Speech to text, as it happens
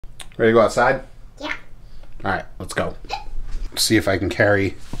Ready to go outside? Yeah. All right, let's go. See if I can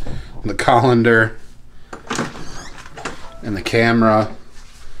carry the colander and the camera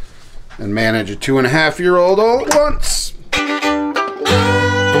and manage a 2.5-year-old all at once.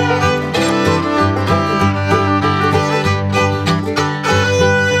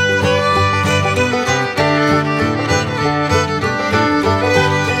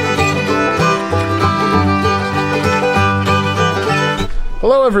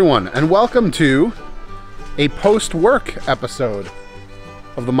 Hello everyone, and welcome to a post-work episode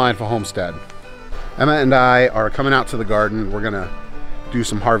of the Mindful Homestead. Emma and I are coming out to the garden. We're gonna do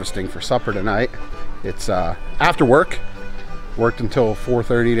some harvesting for supper tonight. It's after work. Worked until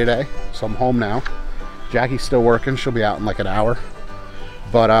 4:30 today, so I'm home now. Jackie's still working. She'll be out in like an hour.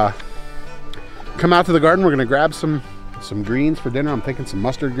 But come out to the garden. We're gonna grab some greens for dinner. I'm thinking some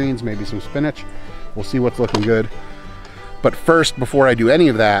mustard greens, maybe some spinach. We'll see what's looking good. But first, before I do any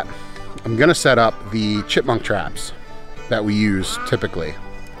of that, I'm gonna set up the chipmunk traps that we use typically.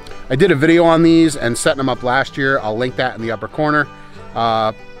 I did a video on these and setting them up last year. I'll link that in the upper corner.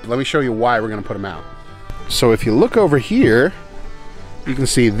 Let me show you why we're gonna put them out. So if you look over here, you can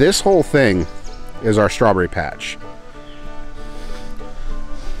see this whole thing is our strawberry patch.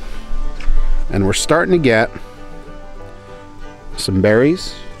 And we're starting to get some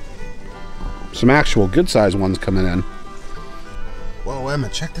berries, some actual good sized ones coming in. Whoa, Emma,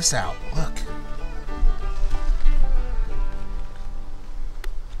 check this out. Look.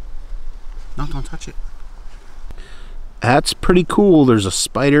 No, don't touch it. That's pretty cool. There's a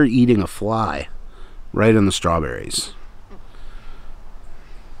spider eating a fly right in the strawberries.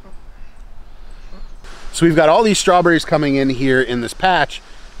 So we've got all these strawberries coming in here in this patch,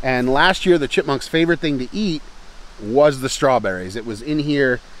 and last year the chipmunks' favorite thing to eat was the strawberries. It was in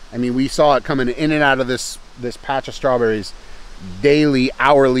here. I mean, we saw it coming in and out of this patch of strawberries daily,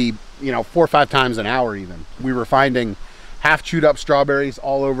 hourly, you know, 4 or 5 times an hour even. We were finding half chewed up strawberries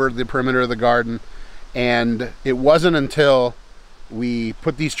all over the perimeter of the garden, and it wasn't until we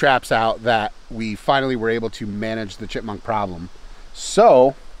put these traps out that we finally were able to manage the chipmunk problem.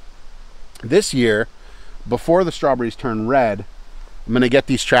 So this year, before the strawberries turn red, I'm gonna get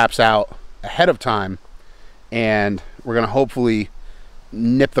these traps out ahead of time, and we're gonna hopefully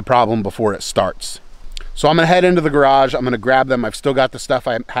nip the problem before it starts. So I'm gonna head into the garage. I'm gonna grab them. I've still got the stuff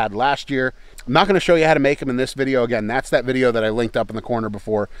I had last year. I'm not gonna show you how to make them in this video. Again, that's that video that I linked up in the corner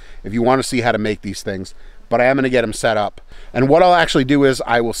before if you wanna see how to make these things. But I am gonna get them set up. And what I'll actually do is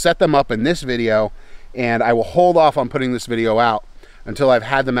I will set them up in this video, and I will hold off on putting this video out until I've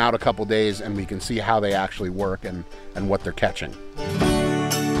had them out a couple days and we can see how they actually work and what they're catching.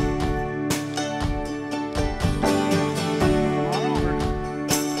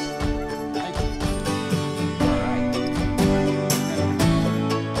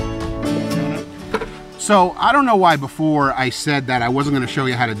 So I don't know why before I said that I wasn't going to show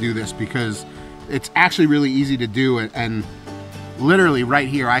you how to do this, because it's actually really easy to do it, and literally right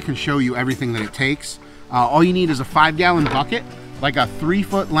here I can show you everything that it takes. All you need is a 5-gallon bucket, like a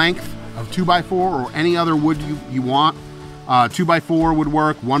 3-foot length of 2x4 or any other wood you want. 2x4 would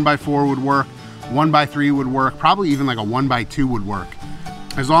work, 1x4 would work, 1x3 would work, probably even like a 1x2 would work,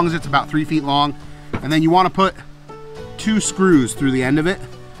 as long as it's about 3 feet long. And then you want to put 2 screws through the end of it.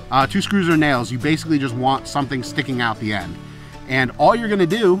 2 screws or nails. You basically just want something sticking out the end. And all you're gonna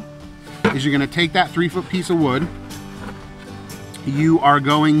do is you're gonna take that 3-foot piece of wood, you are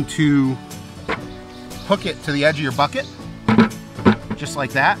going to hook it to the edge of your bucket, just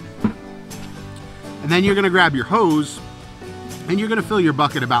like that. And then you're gonna grab your hose and you're gonna fill your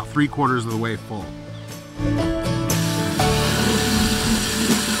bucket about 3/4 of the way full.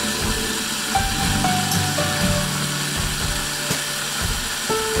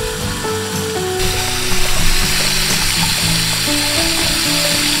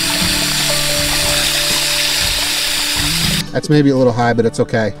 That's maybe a little high, but it's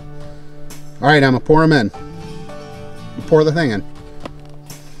okay. All right, Emma, pour them in. You pour the thing in.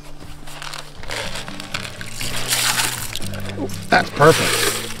 Oh, that's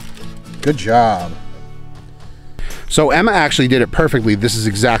perfect. Good job. So Emma actually did it perfectly. This is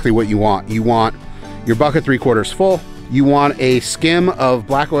exactly what you want. You want your bucket 3/4 full. You want a skim of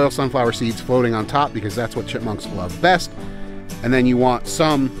black oil sunflower seeds floating on top, because that's what chipmunks love best. And then you want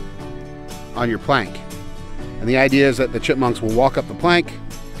some on your plank. And the idea is that the chipmunks will walk up the plank,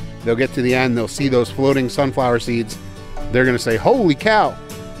 they'll get to the end, they'll see those floating sunflower seeds, they're gonna say, holy cow,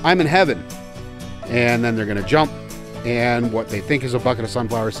 I'm in heaven. And then they're gonna jump, and what they think is a bucket of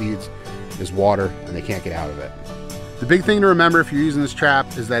sunflower seeds is water, and they can't get out of it. The big thing to remember if you're using this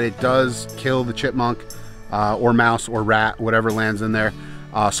trap is that it does kill the chipmunk or mouse or rat, whatever lands in there.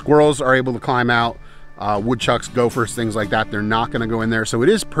 Squirrels are able to climb out. Woodchucks, gophers, things like that, they're not going to go in there. So it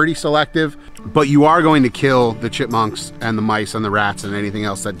is pretty selective, but you are going to kill the chipmunks and the mice and the rats and anything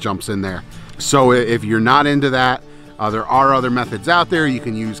else that jumps in there. So if you're not into that, there are other methods out there. You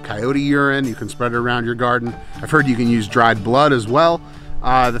can use coyote urine, you can spread it around your garden. I've heard you can use dried blood as well.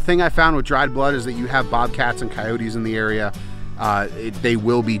 The thing I found with dried blood is that you have bobcats and coyotes in the area. They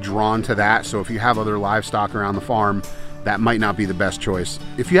will be drawn to that. So if you have other livestock around the farm, that might not be the best choice.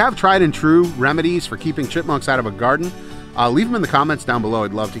 If you have tried and true remedies for keeping chipmunks out of a garden, leave them in the comments down below.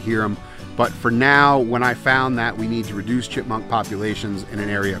 I'd love to hear them. But for now, when I found that we need to reduce chipmunk populations in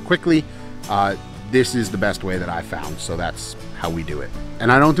an area quickly, this is the best way that I found. So that's how we do it.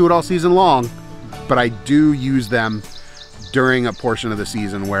 And I don't do it all season long, but I do use them during a portion of the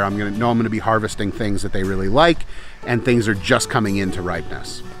season where I'm gonna be harvesting things that they really like and things are just coming into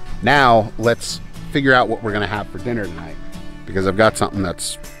ripeness. Now let's figure out what we're gonna have for dinner tonight, because I've got something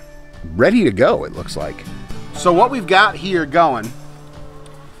that's ready to go, it looks like. So what we've got here going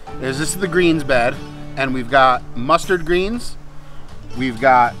is this is the greens bed, and we've got mustard greens, we've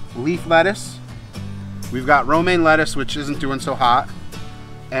got leaf lettuce, we've got romaine lettuce, which isn't doing so hot,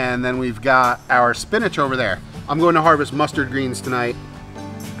 and then we've got our spinach over there. I'm going to harvest mustard greens tonight.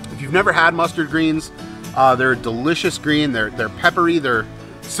 If you've never had mustard greens, they're a delicious green. They're peppery. They're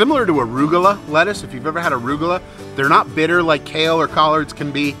similar to arugula lettuce. If you've ever had arugula, they're not bitter like kale or collards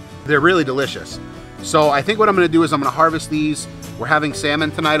can be. They're really delicious. So I think what I'm going to do is I'm going to harvest these. We're having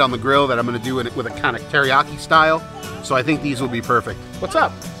salmon tonight on the grill that I'm going to do it with a kind of teriyaki style. So I think these will be perfect. What's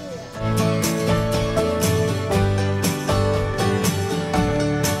up?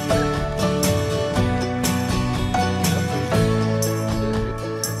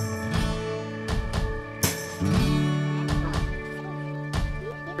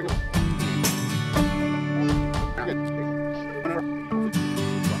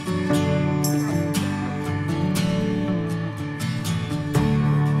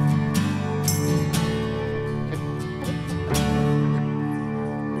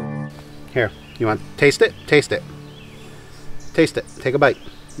 Here, you want to taste it? Taste it. Taste it. Take a bite.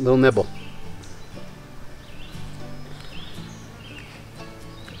 A little nibble.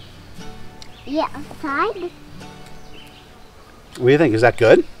 Yeah, outside. What do you think? Is that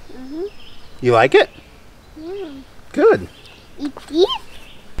good? Mm-hmm. You like it? Yeah. Good. Eat this?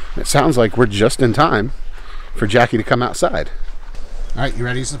 It sounds like we're just in time for Jackie to come outside. All right, you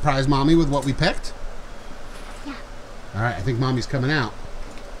ready to surprise Mommy with what we picked? Yeah. All right, I think Mommy's coming out.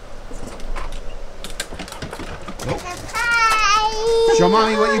 Surprise! Show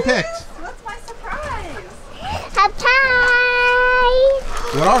Mommy what you picked. What's my surprise? Surprise!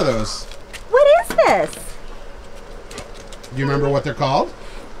 What are those? What is this? Do you remember what they're called?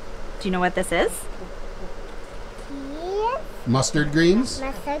 Do you know what this is? Yes. Mustard greens?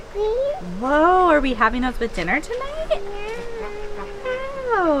 Mustard greens? Whoa, are we having those with dinner tonight?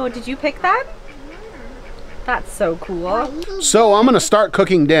 Oh, did you pick that? That's so cool. So I'm gonna start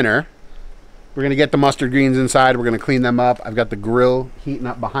cooking dinner. We're gonna get the mustard greens inside. We're gonna clean them up. I've got the grill heating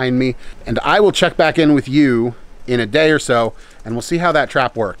up behind me. And I will check back in with you in a day or so, and we'll see how that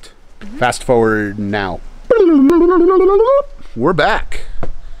trap worked. Fast forward now. We're back.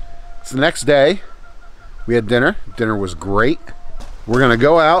 It's the next day. We had dinner. Dinner was great. We're gonna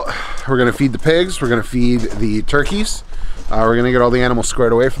go out. We're gonna feed the pigs. We're gonna feed the turkeys. We're gonna get all the animals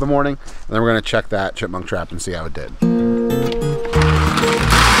squared away for the morning, and then we're gonna check that chipmunk trap and see how it did.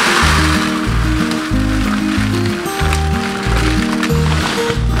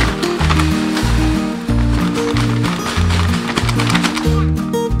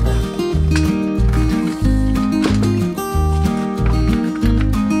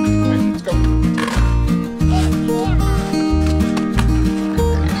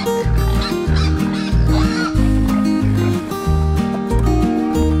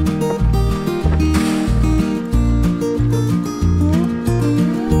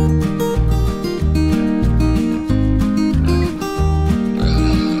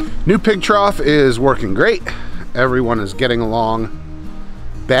 New pig trough is working great. Everyone is getting along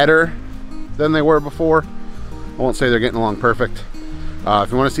better than they were before. I won't say they're getting along perfect.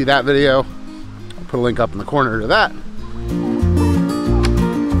 If you want to see that video, I'll put a link up in the corner to that.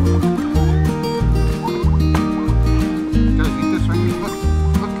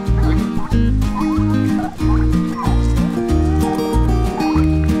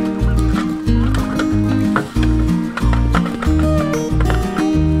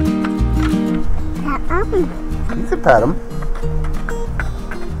 You could pat them.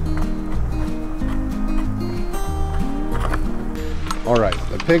 All right,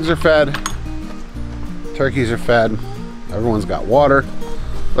 the pigs are fed, turkeys are fed, everyone's got water.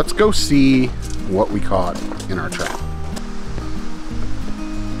 Let's go see what we caught in our trap.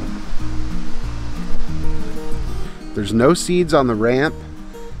 There's no seeds on the ramp,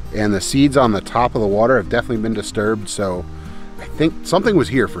 and the seeds on the top of the water have definitely been disturbed, so I think something was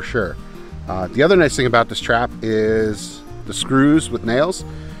here for sure. The other nice thing about this trap is the screws with nails.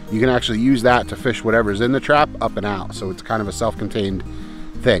 You can actually use that to fish whatever's in the trap up and out, so it's kind of a self-contained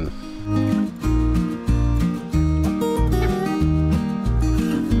thing.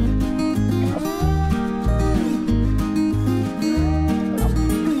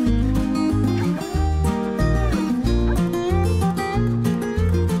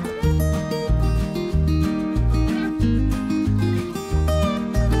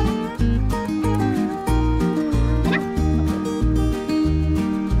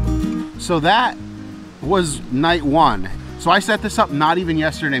 So that was night one. So I set this up not even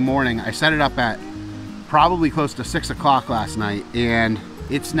yesterday morning. I set it up at probably close to 6 o'clock last night, and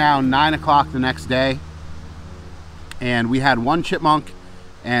it's now 9 o'clock the next day. And we had 1 chipmunk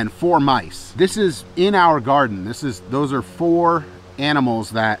and 4 mice. This is in our garden. Those are 4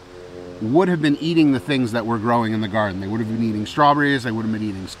 animals that would have been eating the things that we're growing in the garden. They would have been eating strawberries, they would have been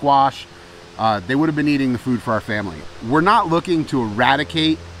eating squash, they would have been eating the food for our family. We're not looking to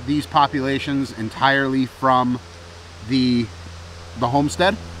eradicate these populations entirely from the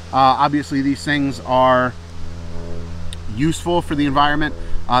homestead. Obviously these things are useful for the environment.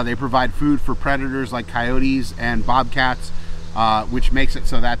 They provide food for predators like coyotes and bobcats, which makes it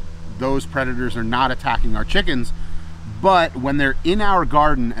so that those predators are not attacking our chickens. But when they're in our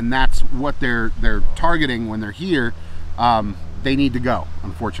garden, and that's what they're targeting when they're here, they need to go,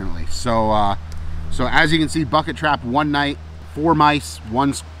 unfortunately. So so as you can see, bucket trap one night, 4 mice,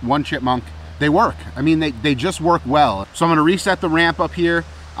 one chipmunk. They work. I mean, they just work well. So I'm gonna reset the ramp up here.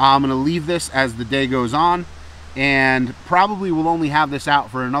 I'm gonna leave this as the day goes on, and probably we'll only have this out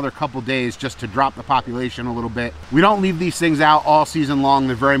for another couple days just to drop the population a little bit. We don't leave these things out all season long.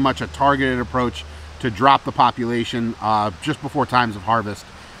 They're very much a targeted approach to drop the population just before times of harvest,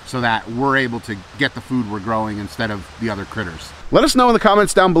 so that we're able to get the food we're growing instead of the other critters. Let us know in the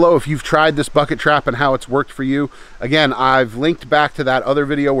comments down below if you've tried this bucket trap and how it's worked for you. Again, I've linked back to that other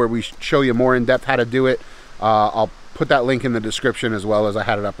video where we show you more in depth how to do it. I'll put that link in the description, as well as I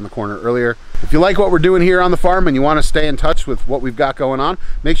had it up in the corner earlier. If you like what we're doing here on the farm and you want to stay in touch with what we've got going on,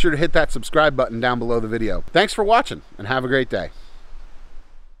 make sure to hit that subscribe button down below the video. Thanks for watching, and have a great day.